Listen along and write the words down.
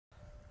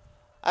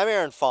I'm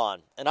Aaron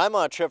Fawn, and I'm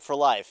on a trip for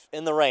life,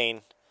 in the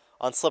rain,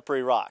 on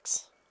slippery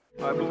rocks.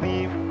 I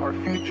believe our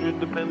future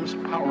depends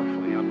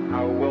powerfully on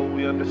how well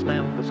we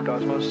understand this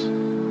cosmos,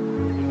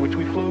 in which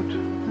we float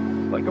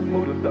like a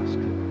mote of dust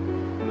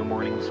in the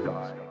morning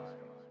sky.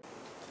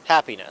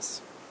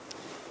 Happiness.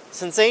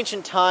 Since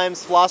ancient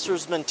times,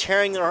 philosophers have been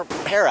tearing their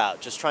hair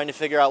out just trying to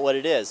figure out what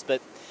it is, but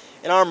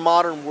in our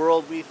modern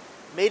world, we've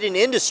made an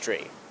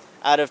industry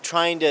out of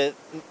trying to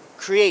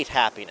create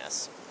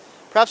happiness.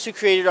 Perhaps we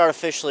create it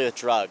artificially with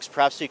drugs.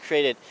 Perhaps we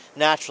create it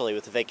naturally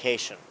with a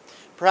vacation.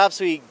 Perhaps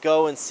we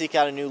go and seek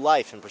out a new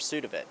life in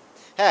pursuit of it.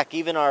 Heck,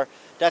 even our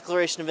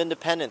Declaration of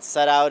Independence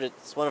set out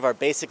as one of our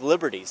basic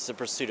liberties the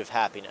pursuit of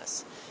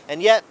happiness.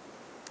 And yet,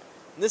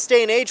 in this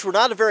day and age, we're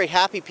not a very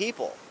happy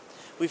people.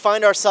 We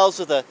find ourselves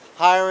with a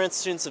higher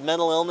incidence of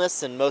mental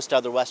illness than most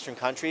other Western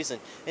countries, and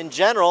in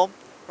general,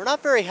 we're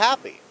not very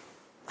happy.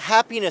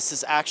 Happiness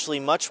is actually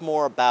much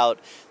more about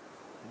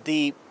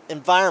the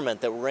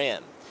environment that we're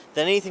in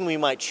than anything we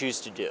might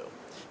choose to do.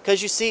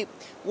 Because you see,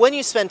 when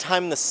you spend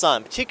time in the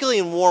sun, particularly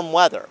in warm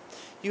weather,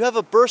 you have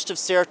a burst of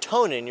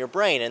serotonin in your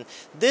brain, and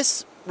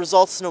this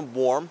results in a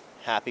warm,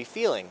 happy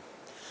feeling.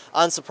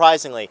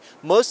 Unsurprisingly,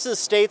 most of the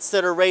states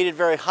that are rated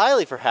very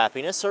highly for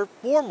happiness are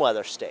warm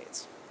weather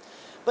states.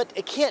 But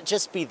it can't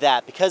just be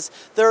that, because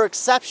there are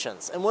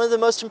exceptions, and one of the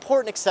most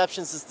important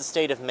exceptions is the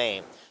state of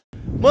Maine.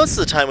 Most of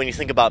the time when you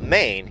think about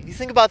Maine, you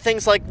think about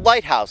things like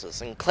lighthouses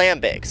and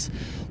clam bakes,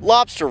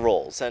 lobster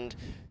rolls, and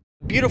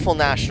beautiful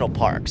national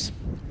parks.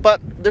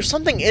 But there's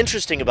something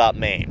interesting about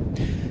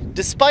Maine.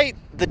 Despite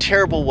the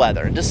terrible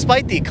weather,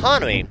 despite the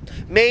economy,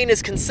 Maine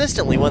is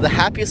consistently one of the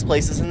happiest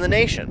places in the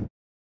nation.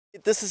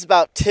 This is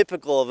about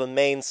typical of a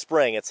Maine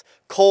spring. It's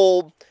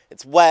cold,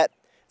 it's wet,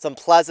 it's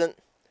unpleasant.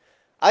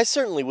 I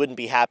certainly wouldn't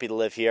be happy to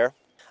live here.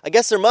 I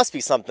guess there must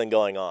be something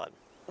going on.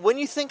 When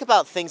you think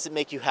about things that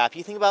make you happy,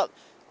 you think about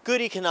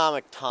good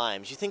economic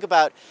times, you think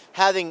about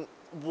having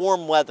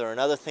warm weather and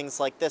other things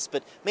like this,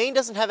 but Maine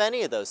doesn't have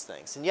any of those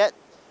things, and yet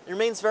it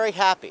remains very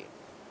happy.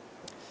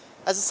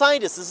 As a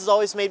scientist, this has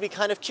always made me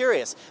kind of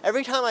curious.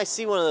 Every time I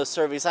see one of those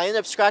surveys, I end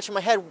up scratching my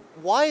head,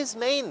 why is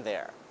Maine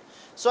there?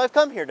 So I've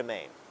come here to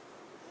Maine,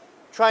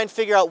 try and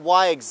figure out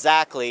why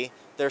exactly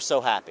they're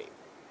so happy.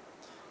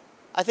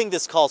 I think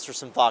this calls for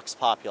some Vox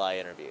Populi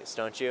interviews,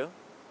 don't you?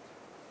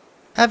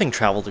 Having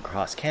traveled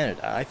across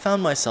Canada, I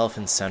found myself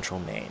in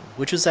central Maine,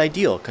 which is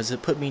ideal because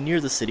it put me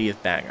near the city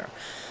of Bangor.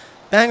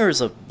 Bangor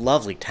is a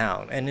lovely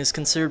town and is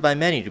considered by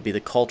many to be the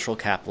cultural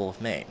capital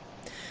of Maine.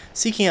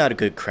 Seeking out a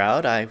good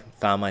crowd, I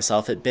found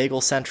myself at Bagel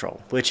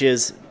Central, which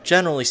is,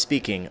 generally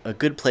speaking, a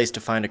good place to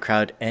find a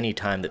crowd any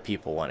time that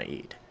people want to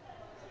eat.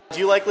 Do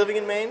you like living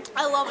in Maine?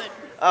 I love it.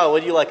 Oh,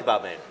 what do you like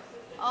about Maine?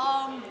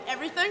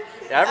 Everything.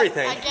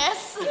 Everything? I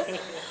guess.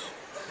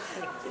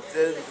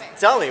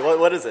 Tell me,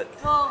 what is it?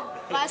 Well,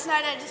 last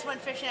night I just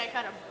went fishing. I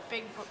caught a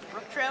big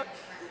brook trout.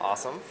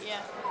 Awesome. Yeah.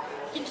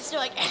 You can just do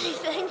like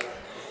anything,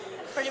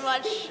 pretty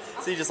much.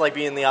 So you just like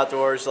being in the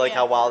outdoors, you like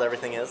how wild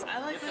everything is?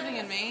 I like living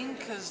in Maine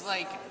because,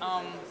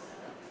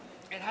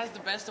 it has the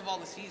best of all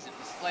the seasons.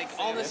 Like,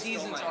 all the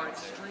seasons are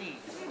extreme.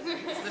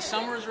 The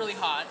summer is really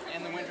hot,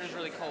 and the winter is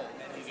really cold.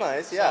 It's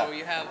nice, yeah. So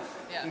you have,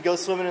 You can go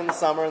swimming in the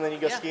summer, and then you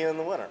go skiing in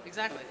the winter.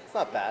 Exactly. It's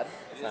not bad.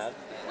 It's not.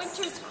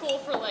 Winter's cool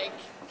for like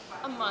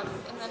a month,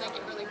 and then I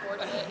get really bored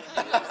of it.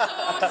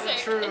 I'm so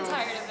sick and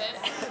tired of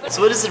it. But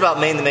So what is it about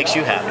Maine that makes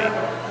you happy?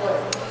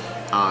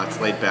 It's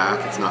laid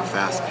back, it's not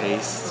fast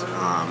paced,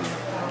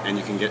 and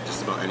you can get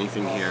just about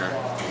anything here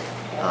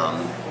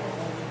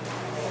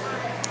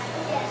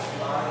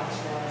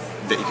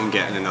that you can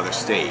get in another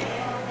state.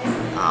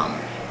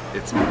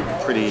 It's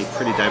pretty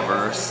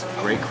diverse,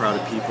 great crowd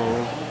of people,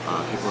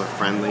 people are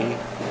friendly.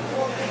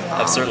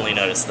 I've certainly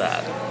noticed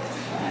that.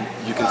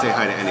 You can say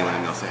hi to anyone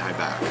and they'll say hi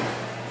back,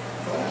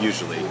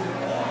 usually.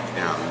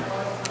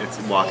 It's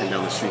walking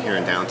down the street here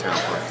in downtown,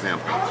 for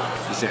example.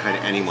 You say hi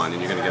to anyone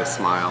and you're going to get a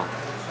smile.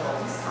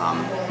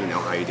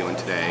 How you doing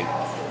today?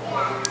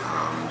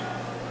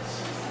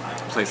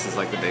 Places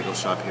like the bagel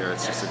shop here,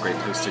 it's just a great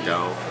place to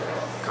go.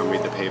 Come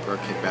read the paper,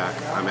 kick back.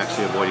 I'm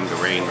actually avoiding the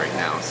rain right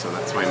now, so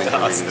that's why I'm into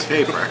reading the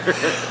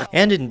paper.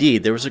 And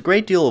indeed, there was a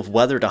great deal of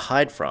weather to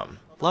hide from.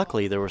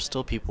 Luckily, there were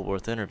still people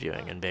worth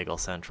interviewing in Bagel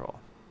Central.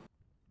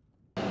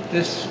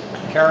 This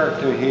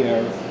character here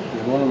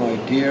is one of my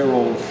dear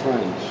old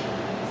friends.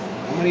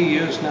 How many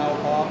years now,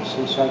 Bob,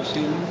 since I've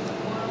seen him?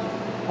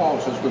 Oh,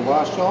 since we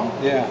last saw him?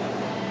 Yeah.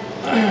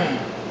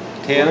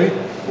 10?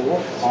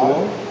 4,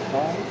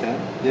 5, 10?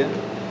 Yeah.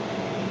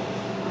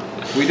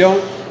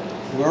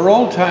 We're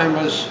old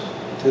timers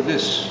to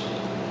this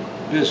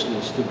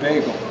business, the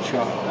bagel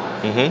shop.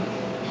 Mm-hmm.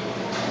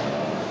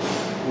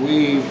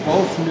 We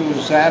both knew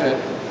Zadit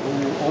who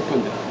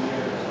opened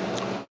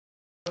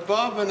it.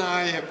 Bob and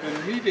I have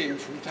been meeting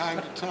from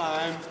time to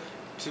time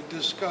to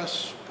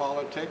discuss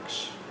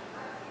politics,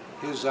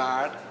 his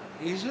art.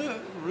 He's a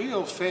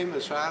real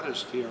famous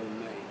artist here in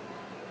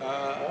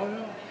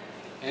Maine.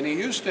 And he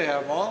used to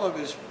have all of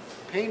his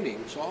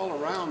paintings all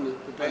around the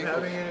bagel.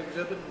 I'm having an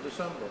exhibit in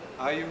December.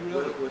 Are you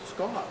really? With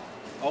Scott.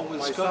 Oh, with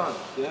My Scott?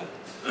 son.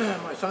 Yeah.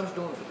 My son's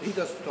he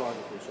does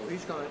photography, so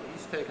he's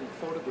taking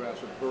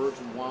photographs of birds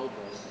and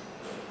wildlife,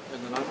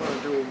 and then I'm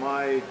going to do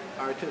my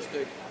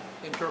artistic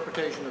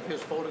interpretation of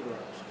his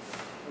photographs.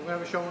 I'm going to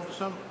have a show in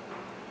December.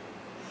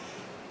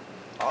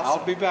 Awesome.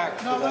 I'll be back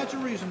for No, that. that's a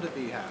reason to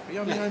be happy.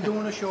 I mean, I'm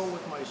doing a show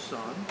with my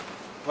son.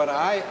 But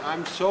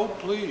I'm so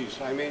pleased.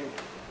 I mean,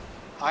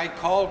 I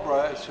called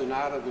Bryson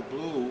out of the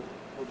blue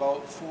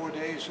about 4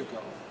 days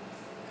ago.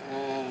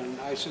 And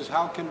I says,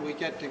 how can we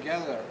get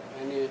together?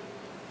 And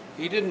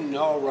he didn't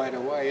know right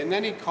away. And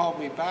then he called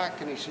me back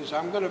and he says,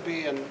 I'm going to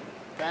be in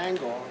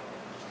Bangor.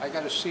 I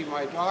got to see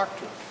my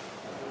doctor.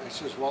 And I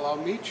says, well, I'll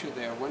meet you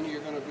there. When are you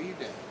going to be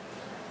there?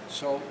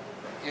 So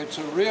it's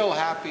a real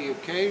happy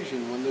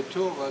occasion when the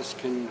two of us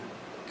can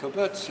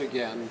kibitz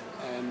again.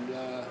 And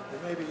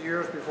It may be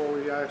years before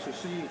we actually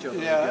see each other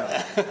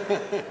yeah. again.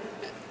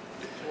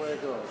 That's the way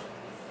it goes.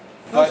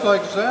 Just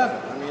like Zeb.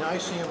 I mean, I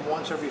see him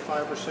once every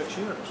 5 or 6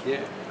 years.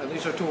 Yeah. And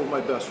these are two of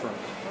my best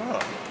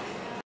friends.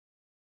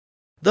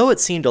 Though it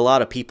seemed a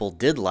lot of people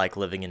did like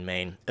living in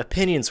Maine,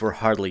 opinions were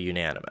hardly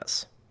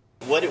unanimous.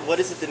 What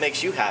is it that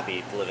makes you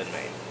happy to live in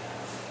Maine?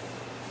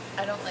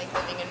 I don't like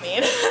living in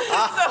Maine, so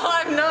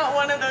I'm not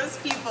one of those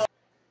people.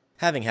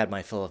 Having had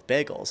my fill of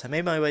bagels, I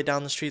made my way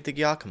down the street to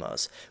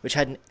Giacomo's, which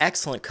had an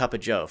excellent cup of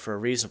joe for a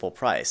reasonable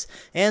price,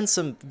 and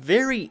some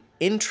very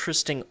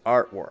interesting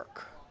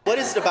artwork. What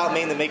is it about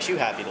Maine that makes you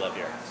happy to live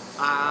here?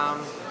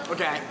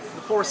 Okay,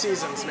 the 4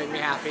 seasons make me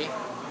happy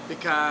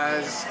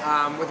because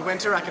with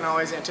winter I can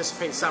always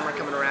anticipate summer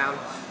coming around,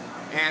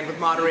 and with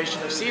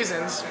moderation of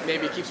seasons,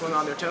 maybe it keeps one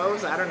on their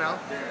toes, I don't know.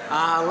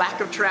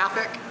 Lack of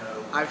traffic.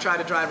 I've tried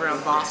to drive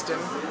around Boston,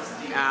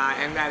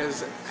 and that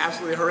is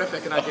absolutely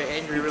horrific, and I get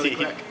angry really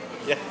quick.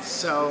 Yes.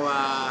 So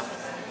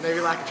maybe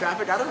lack of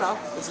traffic, I don't know.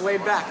 It's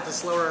laid back, it's a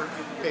slower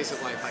pace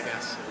of life, I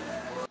guess.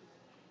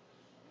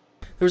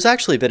 There was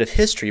actually a bit of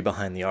history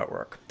behind the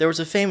artwork. There was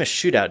a famous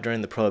shootout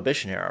during the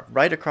Prohibition era,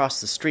 right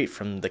across the street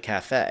from the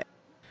cafe.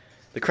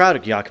 The crowd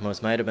at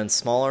Giacomo's might have been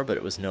smaller, but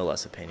it was no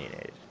less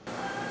opinionated.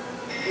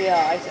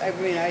 Yeah, I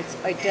mean, I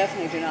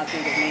definitely do not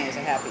think of Maine as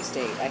a happy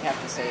state. I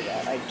have to say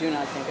that. I do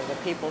not think of the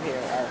people here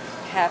are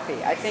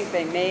happy. I think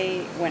they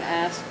may, when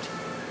asked,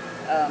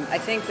 I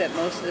think that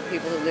most of the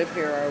people who live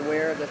here are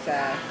aware of the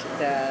fact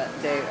that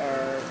they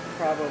are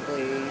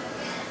probably,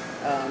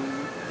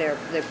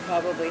 they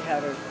probably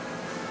have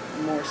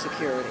more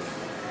security.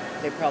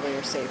 They probably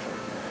are safer.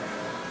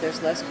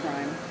 There's less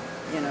crime.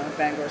 You know,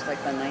 Bangor's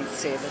like the 9th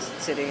safest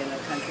city in the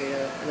country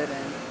to live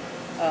in.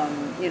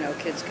 You know,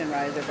 kids can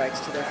ride their bikes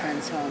to their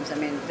friends' homes. I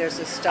mean, there's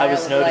a style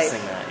of life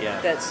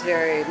that's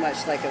very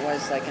much like it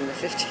was like in the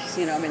 50s.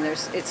 You know, I mean,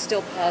 it's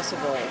still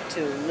possible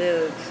to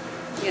live,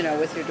 you know,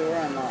 with your door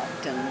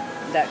unlocked and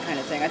that kind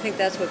of thing. I think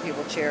that's what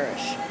people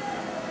cherish.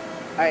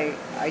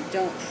 I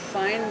don't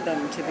find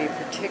them to be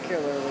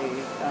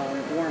particularly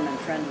warm and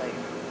friendly.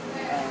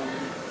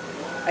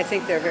 I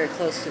think they're very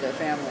close to their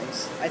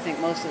families. I think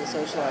most of the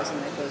socializing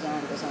that goes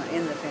on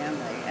in the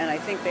family. And I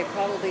think they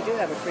probably do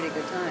have a pretty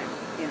good time,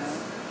 you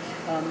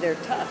know.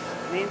 They're tough.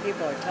 Maine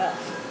people are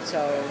tough.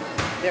 So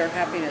their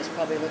happiness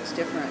probably looks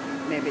different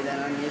maybe than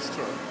I'm used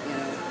to, you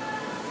know.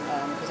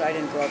 Because I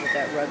didn't grow up with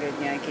that rugged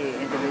Yankee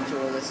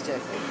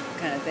individualistic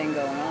kind of thing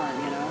going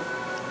on, you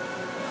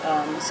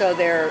know. So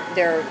they're,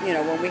 you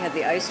know, when we had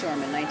the ice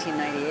storm in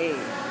 1998,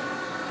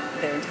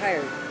 the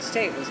entire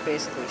state was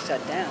basically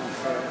shut down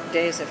for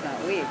days, if not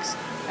weeks,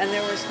 and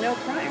there was no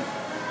crime,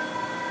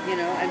 you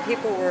know, and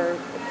people were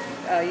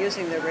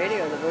using the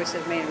radio, the Voice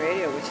of Maine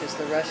radio, which is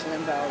the Rush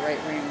Limbaugh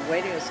right-wing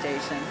radio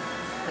station,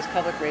 because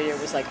public radio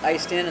was like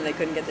iced in and they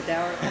couldn't get the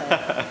tower.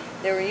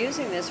 They were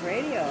using this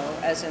radio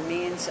as a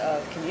means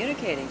of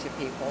communicating to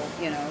people,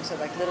 you know, so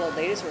like little old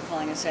ladies were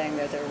calling and saying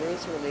that their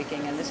roofs were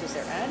leaking and this was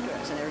their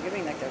address, and they were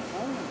giving like their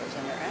phone numbers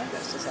and their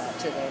addresses out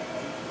to the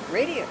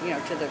radio, you know,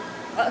 to the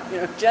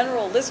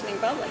general listening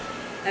public,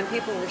 and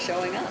people were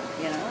showing up,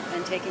 you know,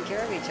 and taking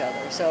care of each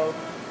other. So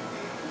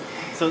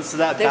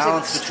that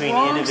balance between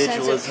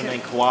individualism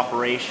and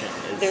cooperation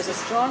is... There's a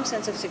strong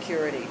sense of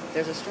security.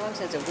 There's a strong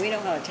sense of we know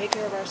how to take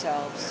care of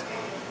ourselves.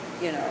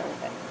 You know,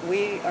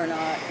 we are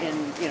not in,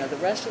 you know, the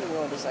rest of the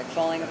world is like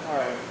falling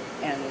apart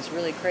and is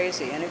really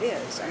crazy, and it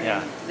is. I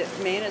mean,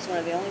 Maine is one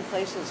of the only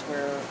places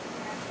where,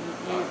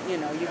 you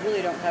know, you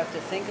really don't have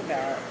to think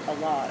about a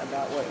lot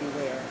about what you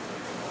wear.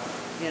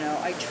 You know,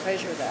 I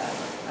treasure that.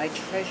 I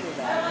treasure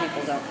that.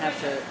 People don't have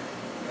to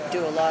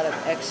do a lot of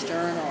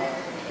external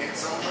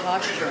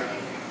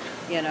posturing,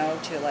 you know,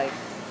 to like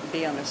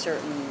be on a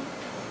certain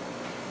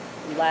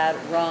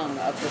rung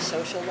of the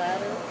social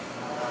ladder.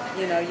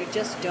 You know, you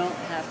just don't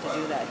have to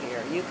do that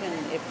here. You can,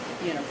 if,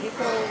 you know,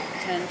 people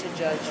tend to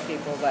judge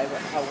people by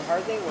how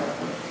hard they work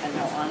and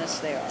how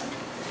honest they are.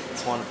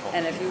 It's wonderful.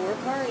 And if you work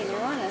hard and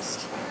you're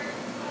honest,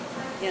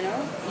 you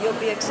know, you'll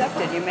be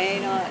accepted. You may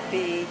not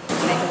make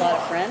a lot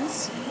of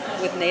friends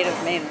with native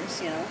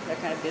Mainers, you know, they're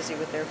kind of busy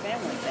with their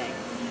family thing.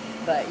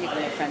 but you can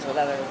make friends with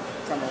other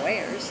from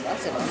awayers,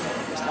 lots of them.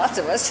 There's lots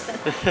of us,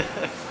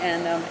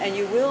 and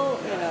you will,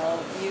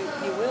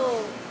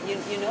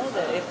 you know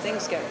that if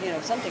things get,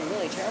 if something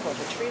really terrible, if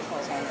a tree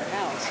falls on your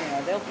house,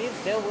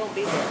 they will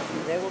be there.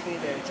 They will be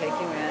there to take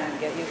you in and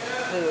get you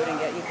food and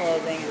get you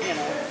clothing,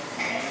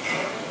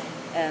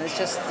 And it's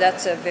just,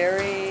 that's a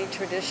very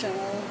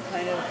traditional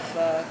kind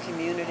of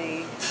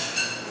community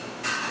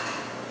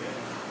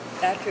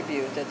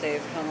attribute that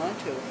they've hung on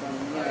to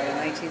from the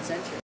 19th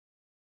century.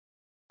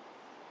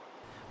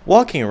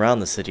 Walking around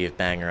the city of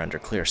Bangor under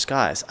clear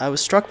skies, I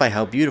was struck by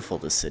how beautiful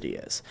this city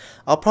is.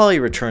 I'll probably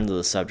return to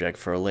the subject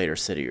for a later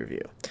city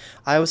review.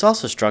 I was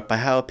also struck by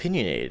how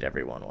opinionated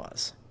everyone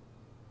was.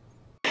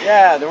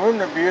 Yeah, the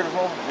women are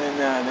beautiful,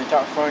 and they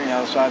talk funny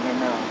outside their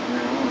mouth.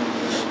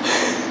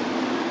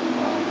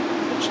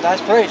 It's a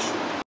nice place.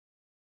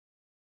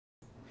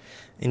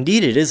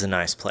 Indeed, it is a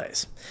nice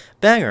place.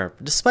 Bangor,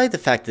 despite the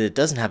fact that it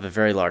doesn't have a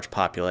very large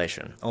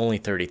population, only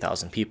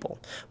 30,000 people,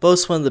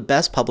 boasts one of the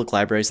best public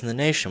libraries in the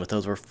nation with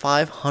over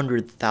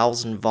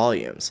 500,000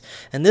 volumes,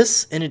 and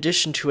this in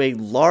addition to a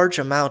large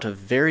amount of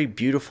very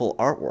beautiful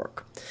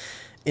artwork.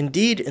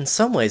 Indeed, in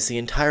some ways, the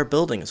entire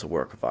building is a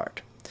work of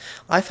art.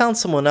 I found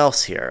someone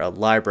else here, a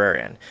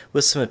librarian,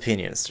 with some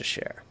opinions to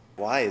share.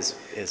 Why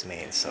is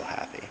Maine so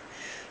happy?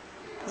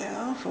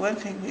 Well, for one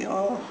thing, we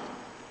all,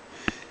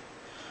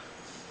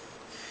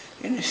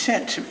 in a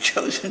sense, have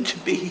chosen to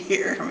be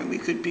here. I mean, we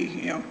could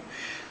be,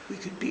 we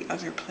could be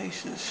other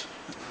places.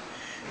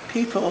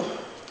 People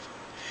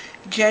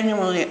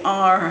genuinely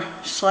are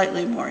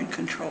slightly more in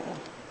control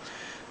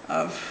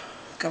of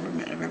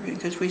government, of everything,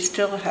 because we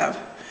still have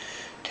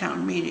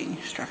town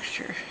meeting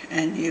structure,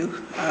 and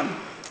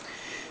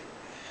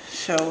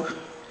so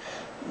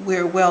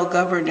we're well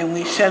governed, and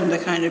we send the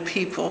kind of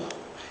people,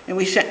 and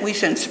we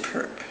send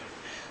superb.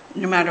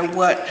 No matter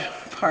what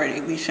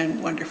party, we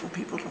send wonderful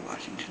people to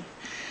Washington,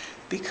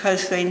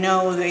 because they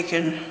know they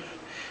can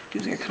do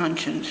their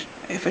conscience.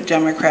 If a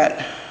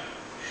Democrat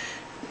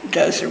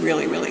does a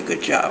really, really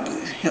good job,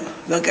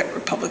 they'll get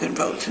Republican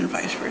votes and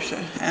vice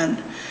versa.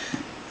 And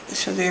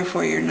so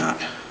therefore you're not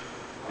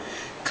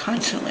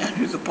constantly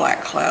under the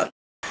black cloud.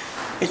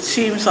 It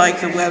seems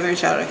like the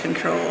weather's out of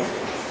control.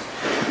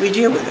 We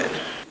deal with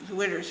it. The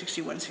winter of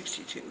 61,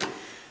 62,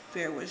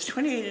 there was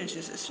 28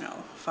 inches of snow,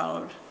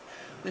 followed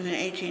within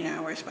 18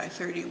 hours by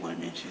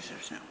 31 inches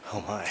of snow.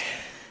 Oh my.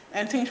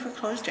 And things were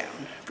closed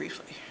down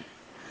briefly.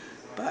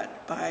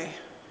 But by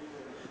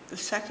the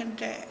second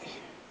day,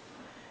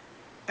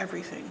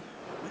 everything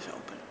was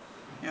open.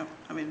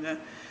 I mean,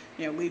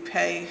 we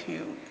pay,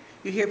 you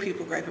hear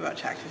people gripe about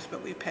taxes,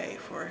 but we pay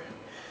for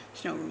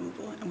snow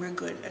removal, and we're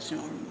good at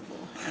snow removal.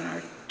 And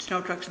our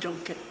snow trucks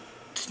don't get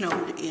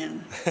snowed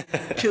in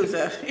to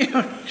the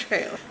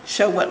trail.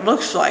 So what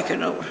looks like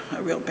a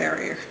real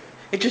barrier,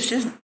 it just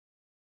isn't.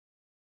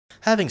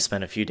 Having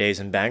spent a few days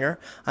in Bangor,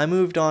 I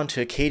moved on to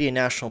Acadia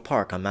National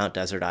Park on Mount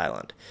Desert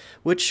Island,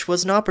 which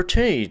was an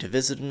opportunity to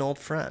visit an old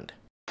friend.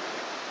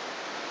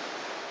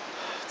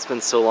 It's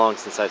been so long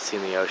since I've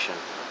seen the ocean.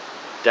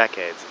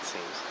 Decades, it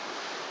seems.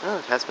 Oh,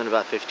 it has been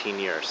about 15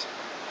 years.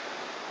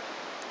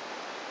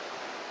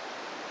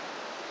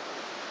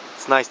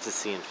 It's nice to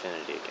see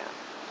infinity again.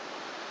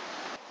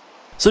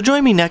 So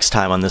join me next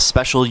time on this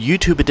special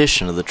YouTube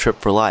edition of The Trip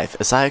for Life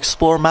as I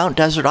explore Mount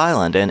Desert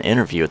Island and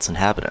interview its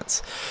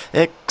inhabitants.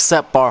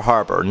 Except Bar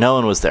Harbor, no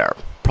one was there,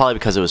 probably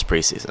because it was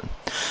preseason.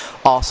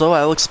 Also,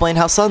 I will explain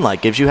how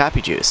sunlight gives you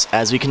happy juice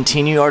as we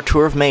continue our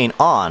tour of Maine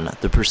on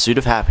The Pursuit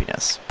of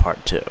Happiness,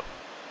 Part 2.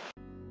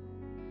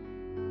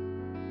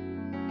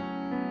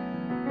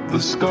 The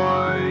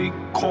sky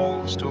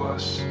calls to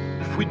us.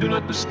 If we do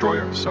not destroy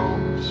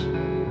ourselves,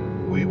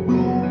 we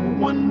will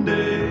one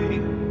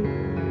day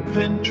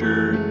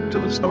venture to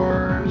the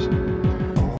stars.